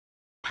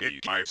Hey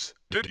guys,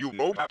 did you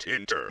know that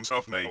in terms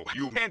of male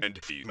human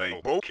and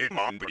female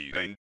Pokemon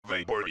breeding,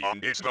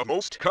 Vaporeon is the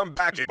most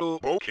compatible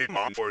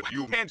Pokemon for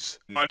humans?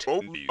 Not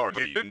only are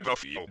they in the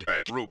field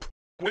pet group,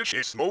 which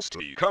is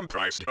mostly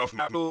comprised of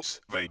mammals,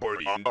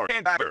 Vaporeon are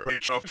an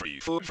average of 3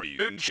 foot 3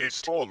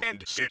 inches tall and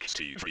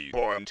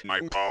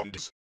 63.9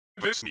 pounds.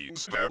 This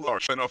means they're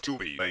large enough to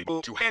be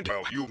able to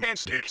handle human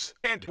sticks,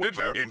 and with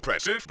their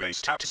impressive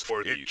base stats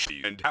for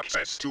HP and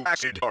access to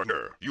acid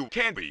armor, you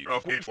can be a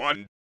fit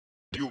one.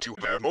 Due to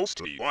their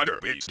mostly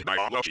water-based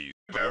biology,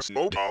 there's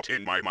no doubt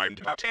in my mind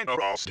that an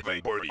aroused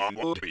Vaporeon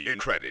would be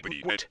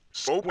incredibly wet,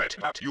 so wet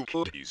that you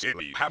could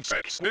easily have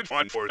sex with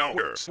one for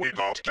hours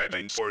without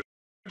getting sore.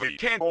 They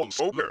can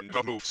also learn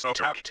the moves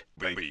Attract,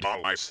 Baby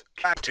Doll Eyes,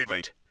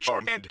 Captivate,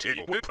 Charm and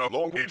Tail Whip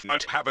along with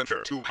not having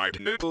her to hide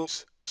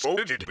nipples, so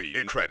it'd be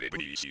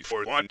incredibly easy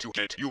for one to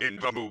get you in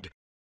the mood.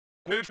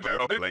 With their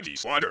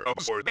abilities Water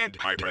Absorb and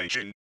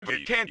Hydration,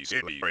 they can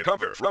easily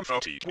recover from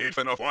fatigue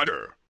even of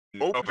water.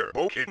 No other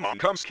Pokemon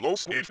comes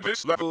close with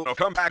this level of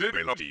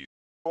compatibility.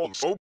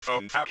 Also,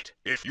 fun fact,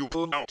 if you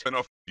pull out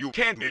enough, you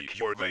can make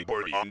your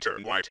Vaporeon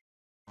turn white.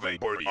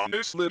 Vaporeon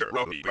is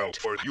literally built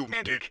for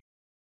humanity.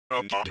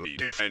 Ungodly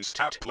defense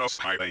stat plus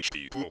high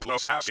HP pool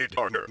plus acid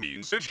armor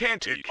means it can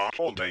take off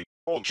all day,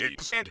 all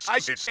shapes and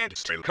sizes and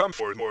still come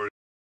for more.